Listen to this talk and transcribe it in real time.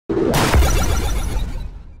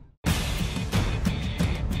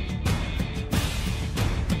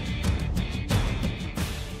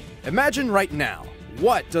Imagine right now,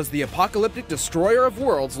 what does the apocalyptic destroyer of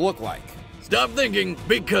worlds look like? Stop thinking,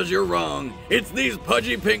 because you're wrong. It's these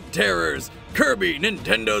pudgy pink terrors. Kirby,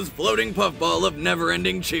 Nintendo's floating puffball of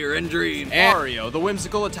never-ending cheer and dream. And Mario, the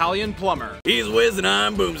whimsical Italian plumber. He's Wiz and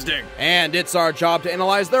I'm Boomstick. And it's our job to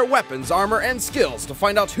analyze their weapons, armor, and skills to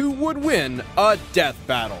find out who would win a death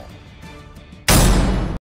battle.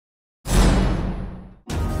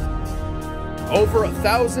 Over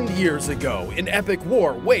 1,000 years ago, an epic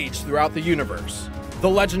war waged throughout the universe. The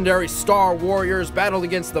legendary Star Warriors battled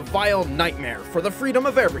against the vile nightmare for the freedom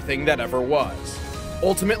of everything that ever was.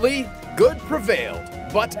 Ultimately, good prevailed,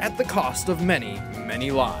 but at the cost of many, many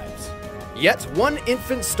lives. Yet one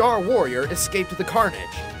infant Star Warrior escaped the carnage,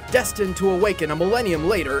 destined to awaken a millennium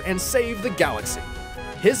later and save the galaxy.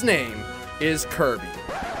 His name is Kirby.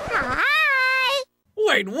 Hi!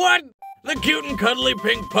 Wait, what? The cute and cuddly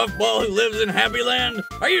pink puffball who lives in Happy Land?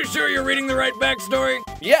 Are you sure you're reading the right backstory?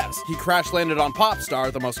 Yes, he crash-landed on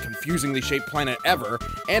Popstar, the most confusingly shaped planet ever,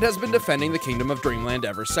 and has been defending the Kingdom of Dreamland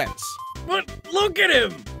ever since. But look at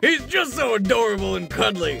him! He's just so adorable and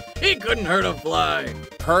cuddly. He couldn't hurt a fly.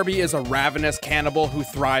 Kirby is a ravenous cannibal who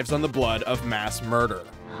thrives on the blood of mass murder.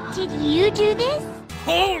 Did you do this?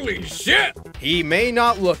 Holy shit! He may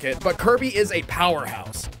not look it, but Kirby is a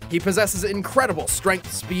powerhouse. He possesses incredible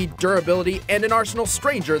strength, speed, durability, and an arsenal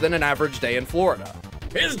stranger than an average day in Florida.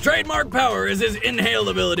 His trademark power is his inhale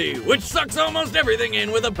ability, which sucks almost everything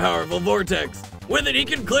in with a powerful vortex. With it, he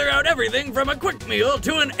can clear out everything from a quick meal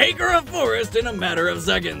to an acre of forest in a matter of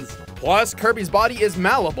seconds. Plus, Kirby's body is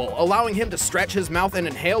malleable, allowing him to stretch his mouth and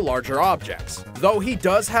inhale larger objects, though he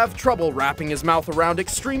does have trouble wrapping his mouth around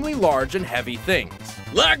extremely large and heavy things.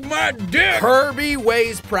 Like my dick! Kirby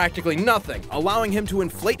weighs practically nothing, allowing him to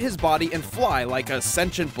inflate his body and fly like a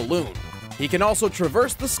sentient balloon. He can also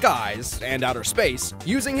traverse the skies and outer space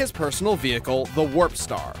using his personal vehicle, the Warp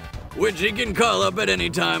Star, which he can call up at any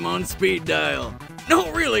time on speed dial.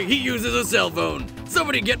 No, really, he uses a cell phone.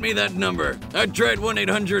 Somebody get me that number. I tried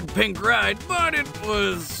 1-800-PINK-RIDE, but it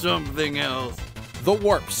was something else. The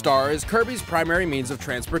Warp Star is Kirby's primary means of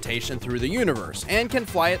transportation through the universe and can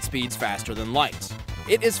fly at speeds faster than light.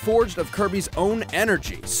 It is forged of Kirby's own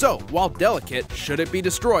energy, so while delicate, should it be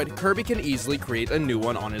destroyed, Kirby can easily create a new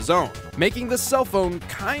one on his own, making the cell phone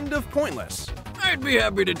kind of pointless. I'd be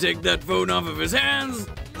happy to take that phone off of his hands,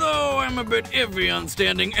 though I'm a bit iffy on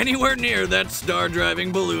standing anywhere near that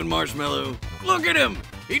star-driving balloon marshmallow. Look at him!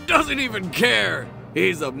 He doesn't even care!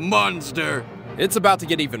 He's a monster! It's about to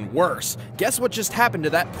get even worse. Guess what just happened to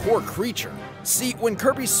that poor creature? See, when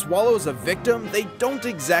Kirby swallows a victim, they don't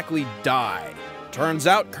exactly die. Turns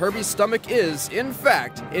out Kirby's stomach is, in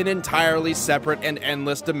fact, an entirely separate and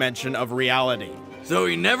endless dimension of reality. So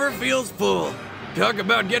he never feels full. Talk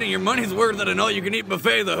about getting your money's worth at an all-you-can-eat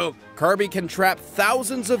buffet, though. Kirby can trap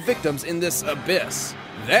thousands of victims in this abyss.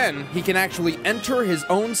 Then, he can actually enter his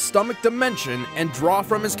own stomach dimension and draw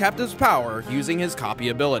from his captive's power using his copy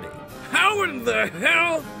ability. How in the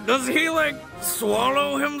hell does he,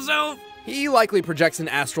 swallow himself? He likely projects an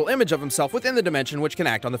astral image of himself within the dimension which can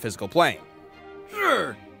act on the physical plane.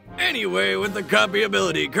 Sure. Anyway, with the copy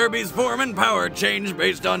ability, Kirby's form and power change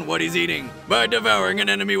based on what he's eating. By devouring an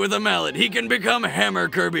enemy with a mallet, he can become Hammer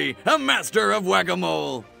Kirby, a master of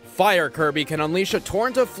whack-a-mole. Fire Kirby can unleash a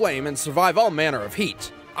torrent of flame and survive all manner of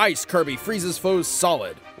heat. Ice Kirby freezes foes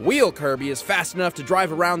solid. Wheel Kirby is fast enough to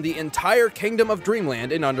drive around the entire Kingdom of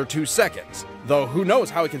Dreamland in under 2 seconds, though who knows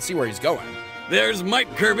how he can see where he's going. There's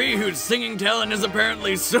Mike Kirby, whose singing talent is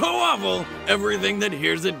apparently so awful, everything that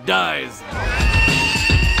hears it dies.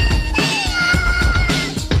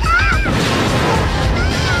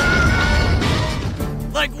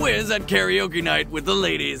 Like Wiz at karaoke night with the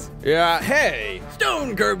ladies. Yeah, hey!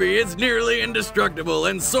 Stone Kirby is nearly indestructible,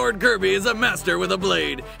 and Sword Kirby is a master with a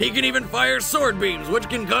blade. He can even fire sword beams, which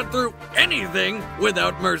can cut through anything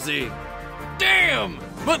without mercy. Damn!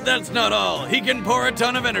 But that's not all. He can pour a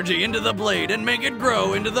ton of energy into the blade and make it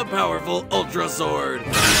grow into the powerful Ultra Sword.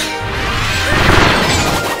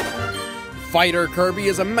 Fighter Kirby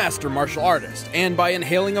is a master martial artist, and by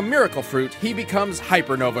inhaling a miracle fruit, he becomes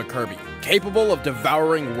Hypernova Kirby, capable of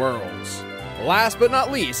devouring worlds. Last but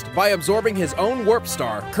not least, by absorbing his own Warp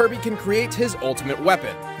Star, Kirby can create his ultimate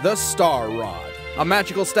weapon, the Star Rod, a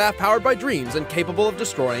magical staff powered by dreams and capable of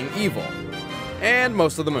destroying evil. And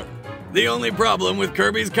most of the moon. The only problem with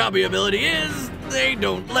Kirby's copy ability is they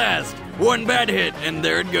don't last. One bad hit, and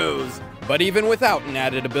there it goes. But even without an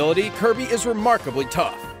added ability, Kirby is remarkably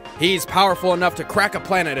tough. He's powerful enough to crack a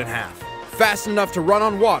planet in half, fast enough to run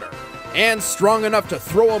on water, and strong enough to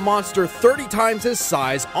throw a monster 30 times his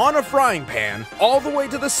size on a frying pan all the way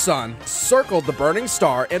to the sun, circled the burning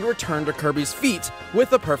star, and returned to Kirby's feet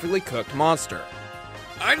with a perfectly cooked monster.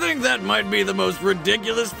 I think that might be the most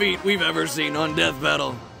ridiculous feat we've ever seen on Death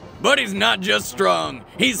Battle. But he's not just strong.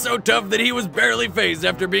 He's so tough that he was barely phased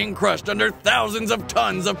after being crushed under thousands of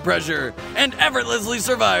tons of pressure, and effortlessly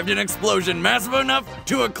survived an explosion massive enough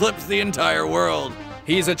to eclipse the entire world.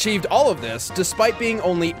 He's achieved all of this despite being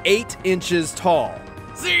only 8 inches tall.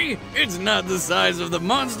 See, it's not the size of the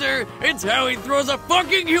monster, it's how he throws a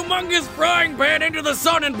fucking humongous frying pan into the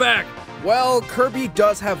sun and back. Well, Kirby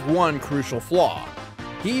does have one crucial flaw.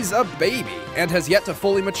 He's a baby and has yet to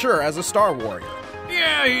fully mature as a Star Warrior.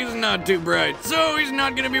 Yeah, he's not too bright, so he's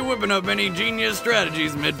not gonna be whipping up any genius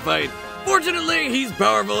strategies mid-fight. Fortunately, he's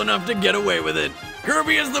powerful enough to get away with it.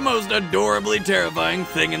 Kirby is the most adorably terrifying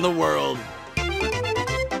thing in the world.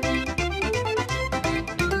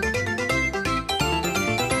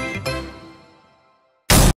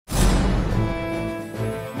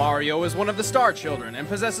 Mario is one of the Star Children and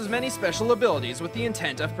possesses many special abilities with the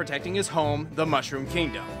intent of protecting his home, the Mushroom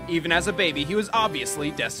Kingdom. Even as a baby, he was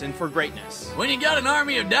obviously destined for greatness. When you got an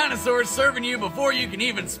army of dinosaurs serving you before you can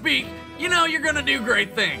even speak, you know you're gonna do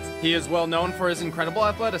great things. He is well known for his incredible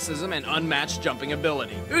athleticism and unmatched jumping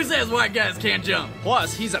ability. Who says white guys can't jump?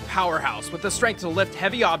 Plus, he's a powerhouse with the strength to lift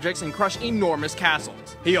heavy objects and crush enormous castles.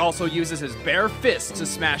 He also uses his bare fists to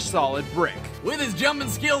smash solid brick. With his jumping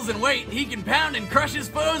skills and weight, he can pound and crush his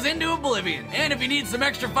foes into oblivion. And if he needs some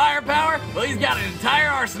extra firepower, well, he's got an entire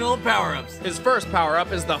arsenal of power-ups. His first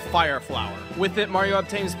power-up is the Fire Flower. With it, Mario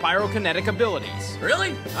obtains pyrokinetic abilities.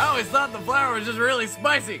 Really? I always thought the flower was just really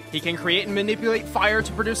spicy. He can create and manipulate fire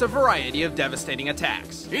to produce a variety of devastating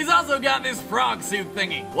attacks. He's also got this frog suit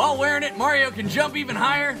thingy. While wearing it, Mario can jump even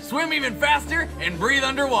higher, swim even faster, and breathe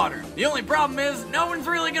underwater. The only problem is, no one's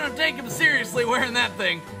really gonna take him seriously wearing that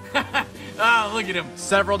thing. Ah, look at him.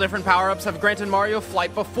 Several different power-ups have granted Mario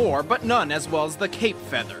flight before, but none as well as the Cape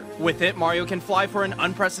Feather. With it, Mario can fly for an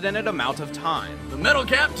unprecedented amount of time. The Metal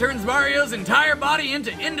Cap turns Mario's entire body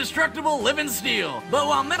into indestructible living steel. But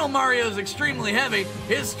while Metal Mario is extremely heavy,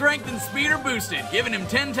 his strength and speed are boosted, giving him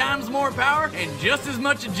 10 times more power and just as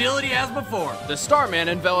much agility as before. The Starman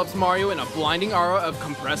envelops Mario in a blinding aura of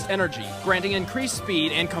compressed energy, granting increased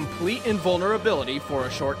speed and complete invulnerability for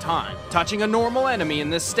a short time. Touching a normal enemy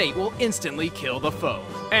in this state will instantly kill the foe.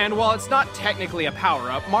 And while it's not technically a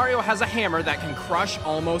power-up, Mario has a hammer that can crush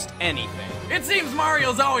almost anything. It seems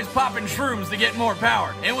Mario's always popping shrooms to get more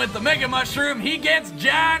power, and with the Mega Mushroom, he gets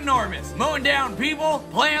ginormous, mowing down people,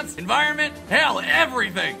 plants, environment, hell,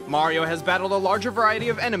 everything. Mario has battled a larger variety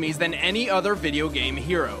of enemies than any other video game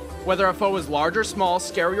hero. Whether a foe is large or small,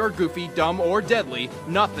 scary or goofy, dumb or deadly,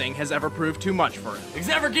 nothing has ever proved too much for him.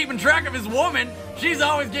 Except for keeping track of his woman. She's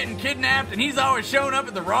always getting kidnapped and he's always showing up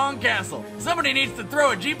at the wrong castle. Somebody needs to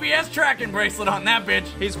throw a GPS tracking bracelet on that bitch.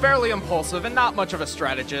 He's fairly impulsive and not much of a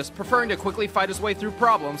strategist, preferring to quickly fight his way through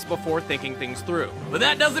problems before thinking things through. But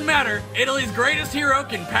that doesn't matter. Italy's greatest hero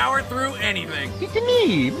can power through anything. It's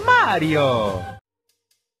me, Mario!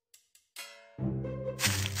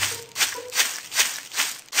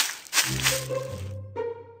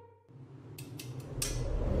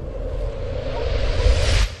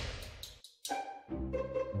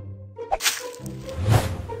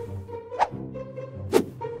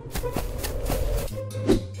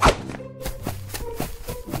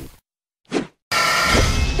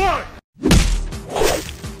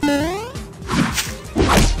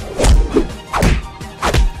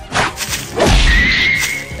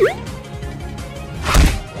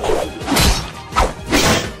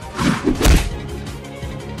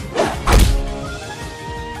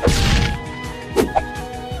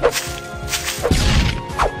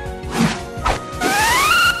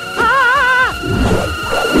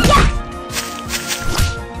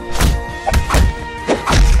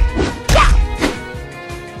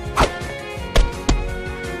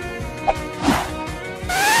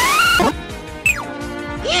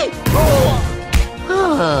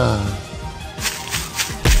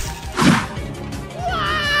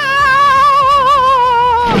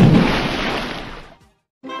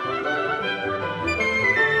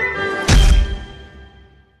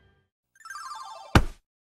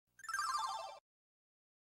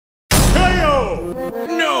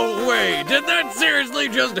 No way! Did that seriously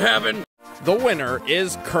just happen? The winner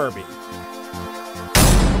is Kirby.